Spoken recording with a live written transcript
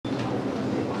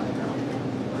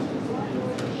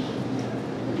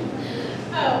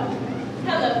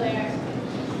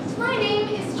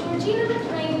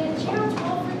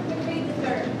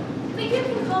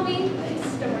call me the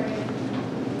historian.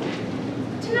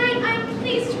 Tonight, I'm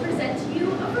pleased to present to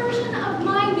you a version of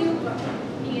my new book,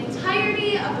 The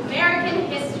Entirety of American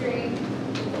History.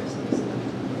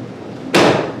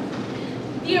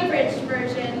 The abridged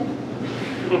version.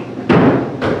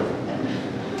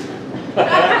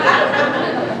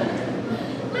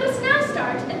 Let us now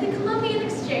start at the Columbian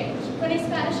Exchange, when a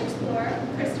Spanish explorer,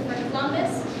 Christopher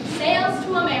Columbus, sails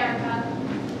to America.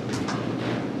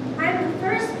 I'm the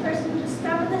first person to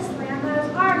discover this land that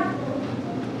is already full.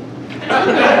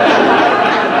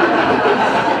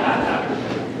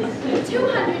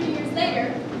 200 years later,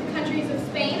 the countries of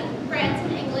Spain, France,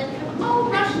 and England have all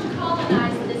rushed to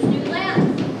colonize this new land.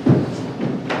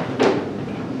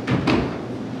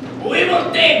 We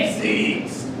will take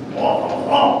these!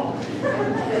 Oh.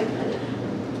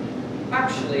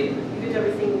 Actually, you did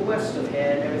everything west of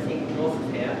here and everything north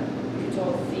of here. You could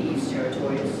all these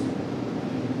territories.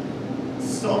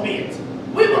 So be it.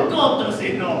 We will go to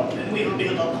the north and we will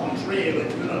build a country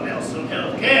with universal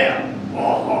health care.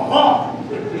 Well,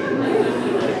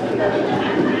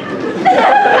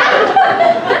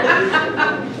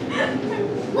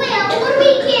 what do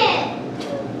we get?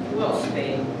 Well,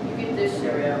 Spain, you get this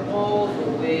area all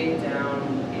the way down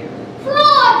here.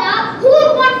 Florida? Who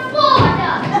would want Florida?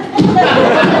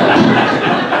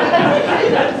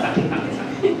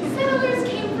 Settlers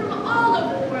came from all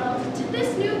over the world to this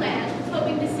new land,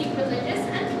 hoping to seek religious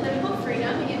and political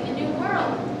freedom in the new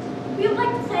world. We would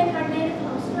like to thank our native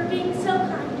hosts for being so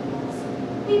kind to us.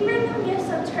 We bring them gifts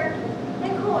of turkey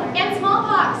and corn. And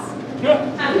smallpox.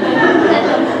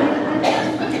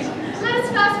 Let us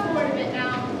fast forward a bit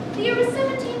now. The year was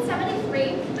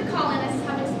 1773, the colonists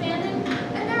have expanded,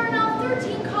 and there are now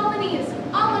 13 colonies,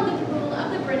 all under the rule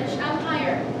of the British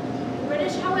Empire. The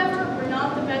British, however, were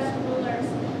not the best rulers,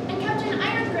 and kept an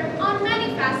iron grip on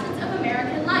many facets of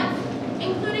American life,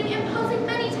 including imposing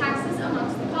many taxes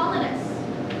amongst the colonists.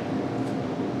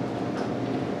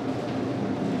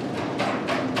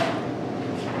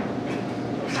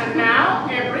 And now,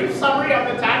 a brief summary of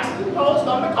the taxes imposed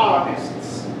on the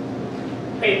colonists.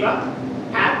 Paper,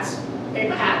 hats,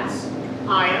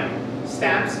 iron,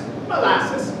 stamps,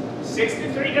 molasses,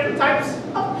 63 different types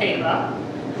of paper,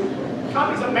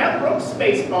 copies of Mel Brooks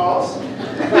Spaceballs,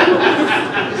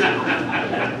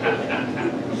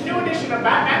 new edition of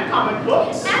Batman comic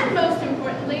books, And most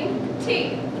importantly,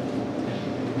 tea.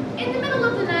 In the middle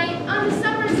of the night, on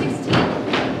December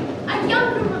 16th, a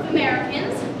young group of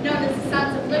Americans, known as the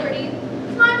Sons of Liberty,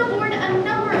 climb aboard a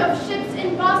number of ships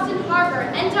in Boston Harbor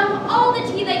and dump all the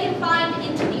tea they can find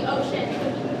into the ocean.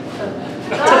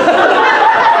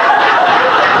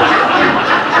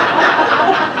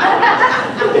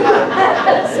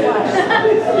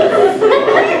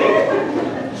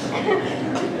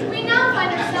 We now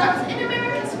find ourselves in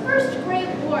America's first great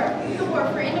war, the War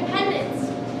for Independence.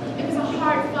 It was a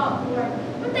hard-fought war,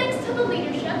 but thanks to the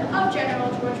leadership of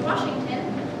General George Washington,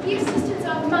 the assistance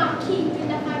of Marquis de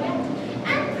Lafayette,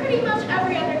 and pretty much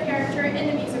every other character in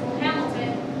the musical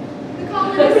Hamilton, the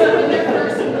colonists won their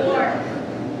first war.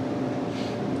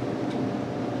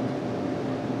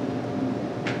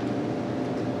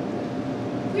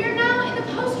 We are now in the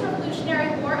post-Revolutionary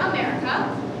War America.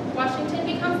 Washington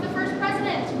becomes the first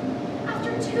president.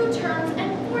 After 2 terms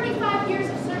and 45 years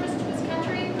of service to his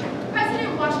country,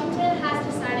 President Washington has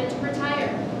decided to retire.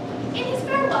 In his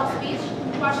farewell speech,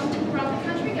 Washington brought the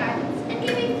country guidance and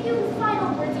gave a few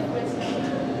final words of wisdom.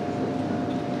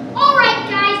 All right,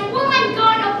 guys, while I'm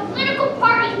gone, a political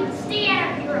party can stay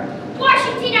out of Europe.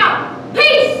 Washington out.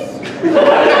 Peace!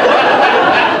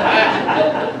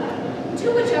 To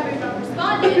which everyone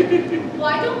responded,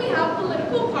 why don't we have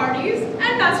political parties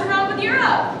and mess around with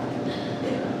Europe?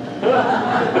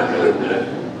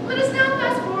 Let us now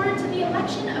fast forward to the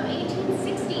election of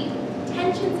 1860.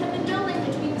 Tensions have been building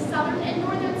between the southern and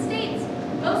northern states,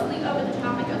 mostly over the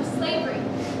topic of slavery.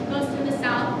 Most in the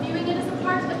South viewing it as a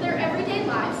part of their everyday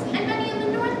lives, and many in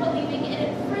the North believing it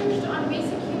infringed on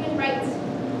basic human rights.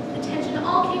 The tension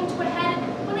all came to a head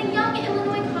when a young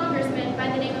Illinois congressman by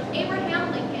the name of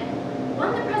Abraham Lincoln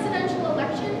won the presidential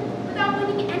election without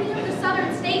winning any of the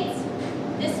southern states.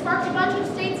 This sparked a bunch of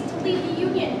states to leave the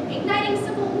Union, igniting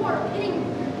civil war, pitting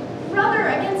brother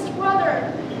against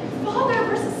brother, father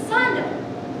versus son,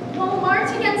 Walmart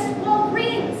against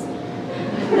Walgreens,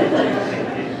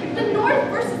 the North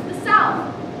versus the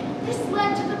South. This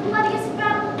led to the bloodiest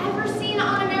battle ever seen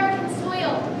on American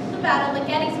soil, the Battle of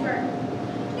Gettysburg.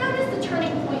 Known as the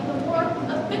turning point in the war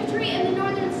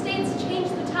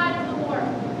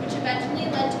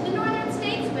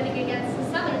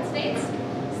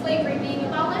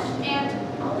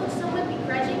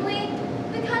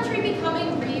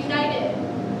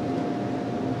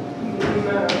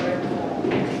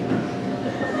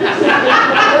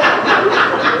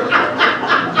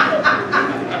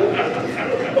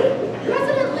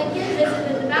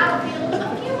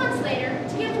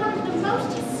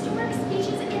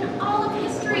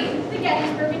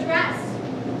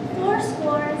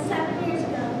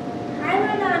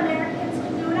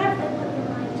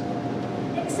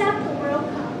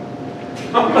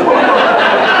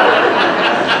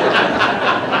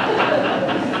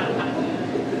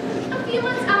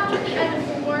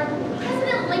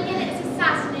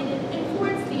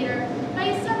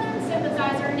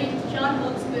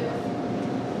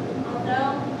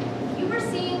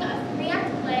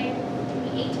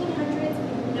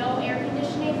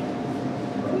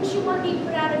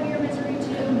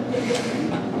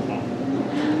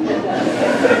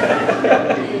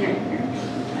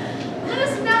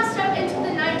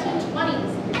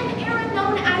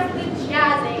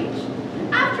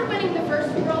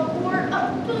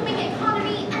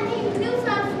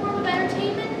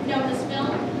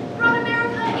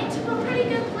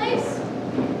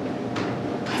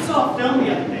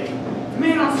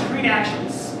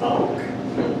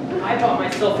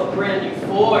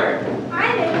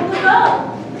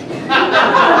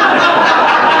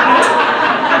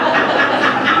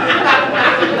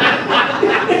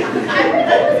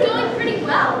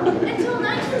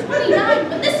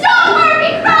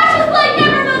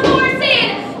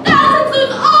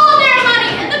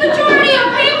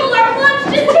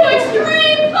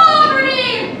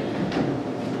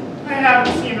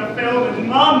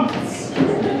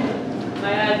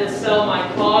sell my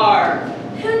car.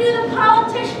 Who knew the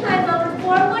politician I voted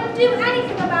for wouldn't do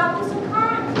anything about this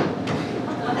crime?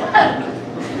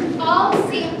 All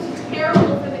seemed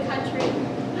terrible for the country,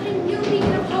 but a new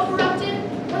beacon of hope erupted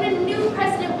when a new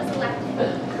president was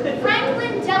elected.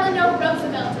 Franklin Delano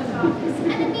Roosevelt took office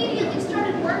and immediately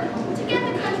started work to get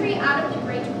the country out of the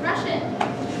Great Depression.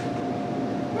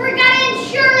 We're gonna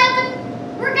ensure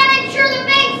the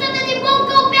banks so that they won't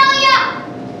go belly up.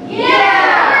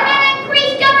 Yeah! We're gonna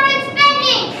increase government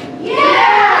spending. Yeah!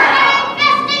 We're gonna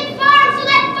invest in farms so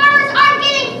that farmers aren't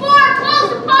getting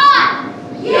foreclosed upon.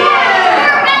 Yeah!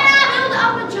 We're gonna Build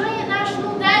up a giant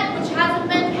national debt which hasn't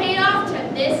been paid off to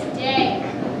this day.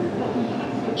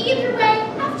 Either way,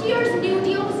 FDR's New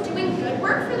Deal was doing good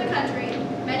work for the country.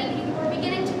 Many people were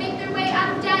beginning to make their way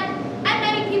out of debt, and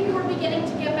many people were beginning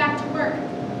to get back to work.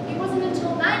 It wasn't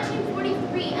until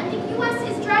 1943 and the U.S.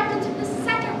 is dragged into the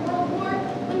Second World War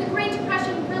when the Great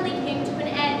Depression really came to an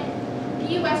end.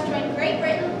 The U.S. joined Great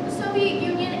Britain, the Soviet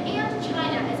Union, and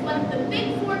China as one of the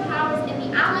big four powers in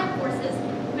the Allied forces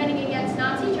fighting against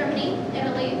Nazi Germany,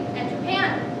 Italy, and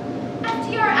Japan.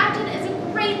 FDR acted as a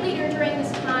great leader during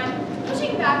this time,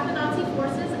 pushing back the Nazi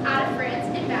forces out of France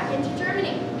and back into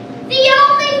Germany. The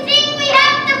only thing we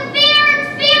have to fear is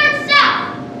fear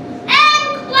itself. And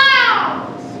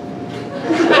clowns.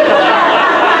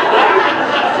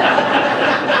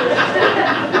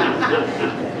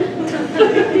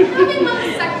 Having won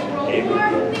the Second World War,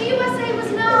 the USA was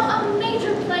now a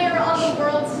major player on the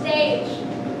world stage.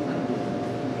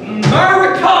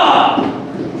 America!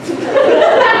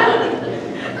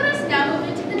 Let us now move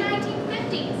into the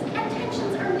 1950s, and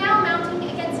tensions are now mounting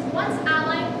against once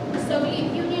ally, the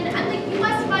Soviet Union, and the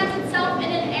U.S. finds itself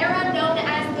in an era known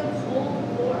as the Cold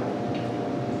War.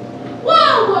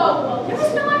 Whoa, whoa, whoa! There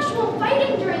was no actual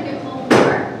fighting during the Cold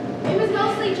War. It was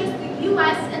mostly just the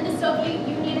U.S. and the Soviet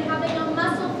Union having a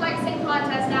muscle-flexing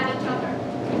contest at each other.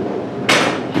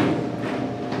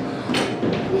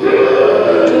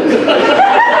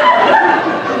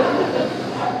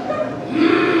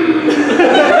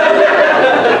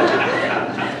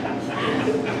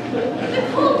 The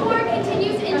Cold War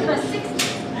continues into the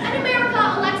 60s, and America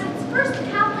elects its first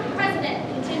Catholic president,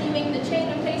 continuing the chain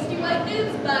of tasty white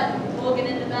news, but we'll get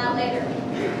into that later.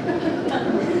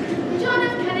 John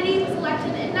F. Kennedy was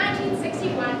elected in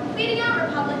 1961, beating out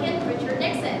Republican Richard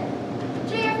Nixon.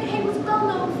 JFK was well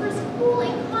known for his cool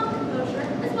and calm composure,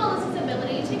 as well as his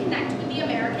ability to connect with the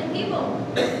American people.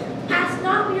 Ask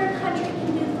not what your country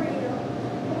can do for you,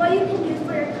 but what you can do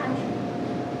for your country.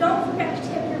 Don't forget to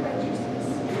tip your waitresses.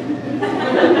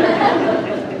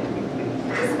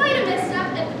 Despite a misstep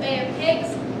at the Bay of Pigs,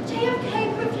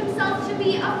 JFK proved himself to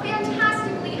be a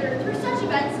fantastic leader through such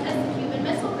events as the Cuban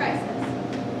Missile Crisis.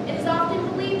 It is often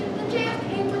believed that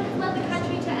JFK would have led the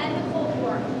country to end the Cold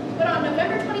War, but on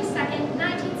November 22nd,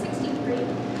 1963,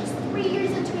 just 3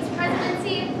 years into his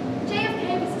presidency,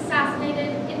 JFK was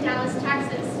assassinated in Dallas,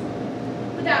 Texas.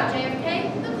 Without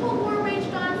JFK, the Cold War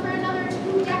raged on for another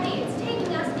 2 decades,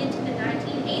 taking us into the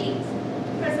 1980s.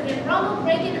 President Ronald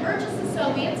Reagan urges the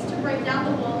Soviets to break down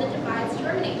the wall that divides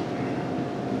Germany.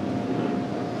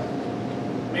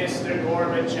 Mr.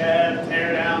 Gorbachev,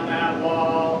 tear down that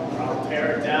wall, or I'll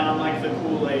tear it down like the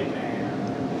Kool-Aid Man.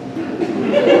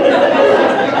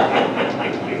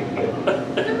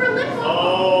 The Berlin Wall.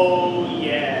 Oh,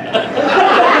 yeah.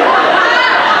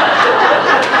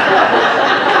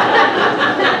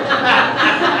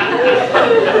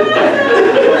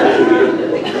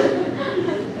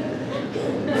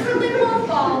 The Berlin Wall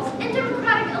falls, and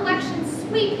democratic elections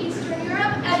sweep Eastern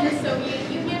Europe, and the Soviet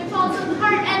Union falls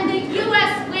apart, and the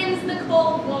U.S. wins the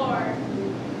Cold War.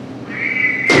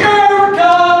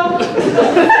 America!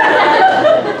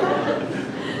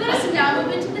 Let us now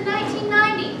move into the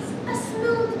 1990s. A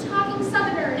smooth-talking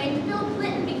Southerner named Bill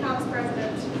Clinton becomes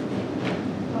president.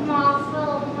 My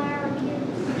fellow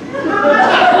Americans.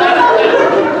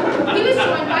 He was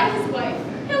joined by his wife,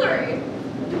 Hillary.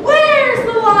 Where's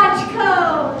the watch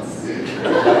codes?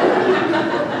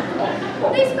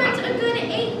 They spent a good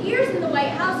 8 years in the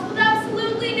White House with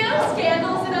absolutely no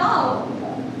scandals at all.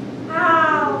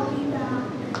 I'll be back.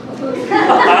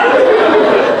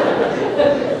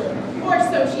 Or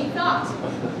so she thought.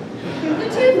 The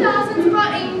 2000s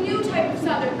brought a new type of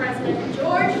Southern president,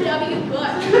 George W.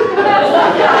 Bush.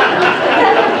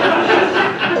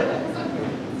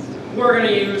 We're going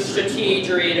to use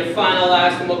strategery to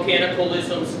finalize the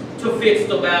mechanicalisms, to fix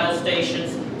the battle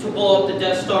stations, to blow up the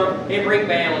Death Star, and bring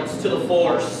balance to the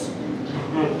force.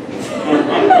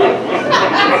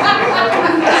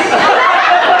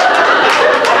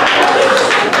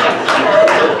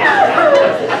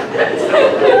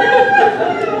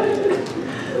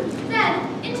 Then,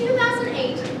 in 2000,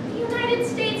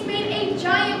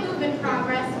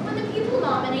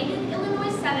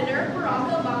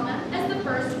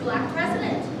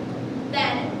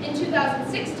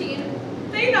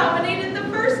 2016, they nominated the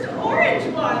first orange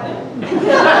one.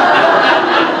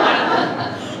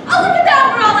 Oh, look at that,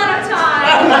 we're all out of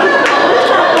time.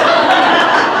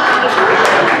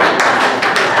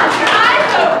 I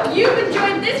hope you've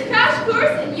enjoyed this crash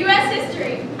course in U.S.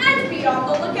 history, and be on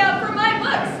the lookout for my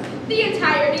books, The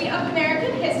Entirety of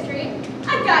American History,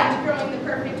 A Guide to Growing the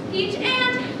Perfect Peach,